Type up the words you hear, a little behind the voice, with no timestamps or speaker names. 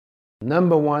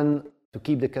Number one, to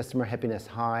keep the customer happiness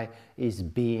high is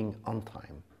being on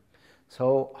time.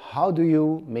 So how do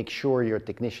you make sure your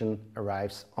technician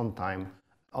arrives on time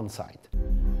on site?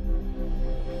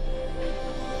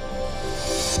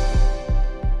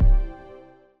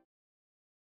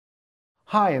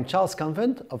 Hi, I'm Charles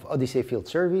Convent of Odyssey Field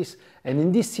Service, and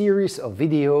in this series of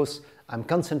videos I'm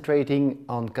concentrating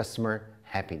on customer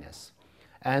happiness.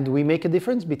 And we make a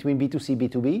difference between B2C,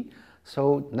 B2B.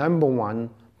 So number one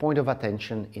point of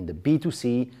attention in the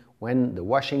B2C, when the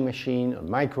washing machine or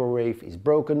microwave is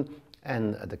broken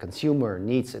and the consumer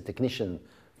needs a technician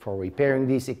for repairing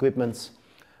these equipments,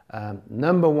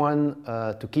 number one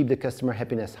to keep the customer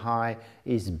happiness high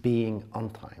is being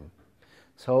on time.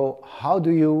 So how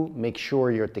do you make sure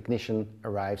your technician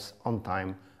arrives on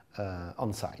time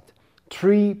on site?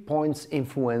 3 points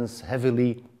influence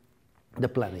heavily the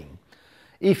planning.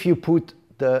 If you put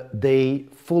the day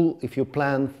full, if you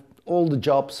plan all the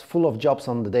jobs, full of jobs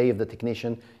on the day of the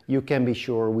technician, you can be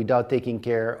sure, without taking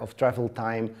care of travel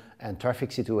time and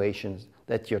traffic situations,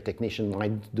 that your technician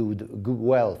might do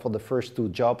well for the first 2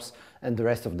 jobs, and the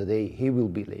rest of the day he will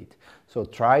be late. So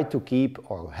try to keep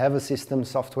or have a system,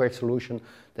 software solution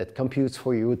that computes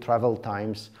for you travel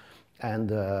times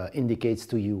and indicates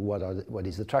to you what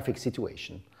is the traffic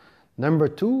situation. Number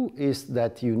 2 is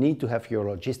that you need to have your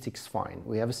logistics fine.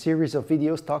 We have a series of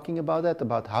videos talking about that,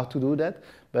 about how to do that,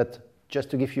 but just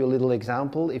to give you a little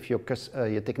example, if your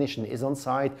technician is on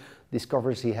site,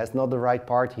 discovers he has not the right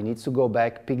part, he needs to go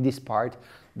back, pick this part,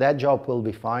 that job will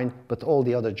be fine, but all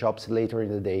the other jobs later in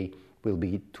the day will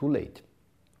be too late.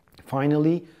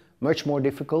 Finally, much more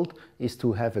difficult is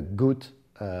to have a good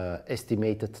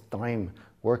estimated time,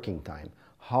 working time.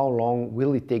 How long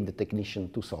will it take the technician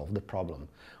to solve the problem?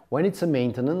 When it's a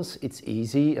maintenance, it's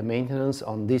easy. A maintenance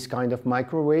on this kind of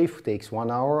microwave takes 1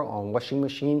 hour, on washing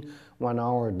machine, 1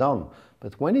 hour, done.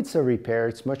 But when it's a repair,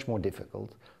 it's much more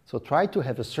difficult. So try to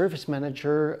have a service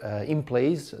manager in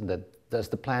place that does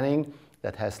the planning,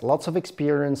 that has lots of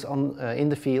experience in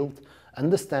the field,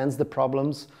 understands the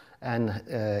problems, and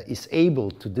is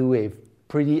able to do a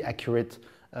pretty accurate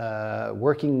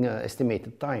working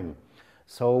estimated time.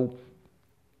 So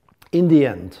in the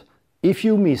end, if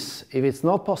you miss, if it's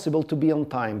not possible to be on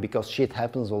time, because shit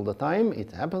happens all the time,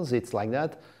 it happens, it's like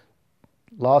that.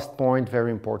 Last point, very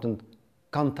important,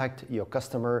 contact your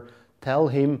customer, tell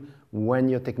him when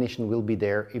your technician will be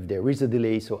there if there is a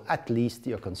delay, so at least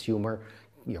your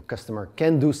customer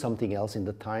can do something else in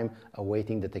the time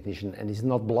awaiting the technician and is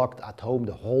not blocked at home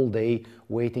the whole day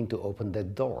waiting to open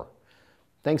that door.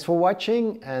 Thanks for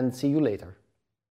watching and see you later.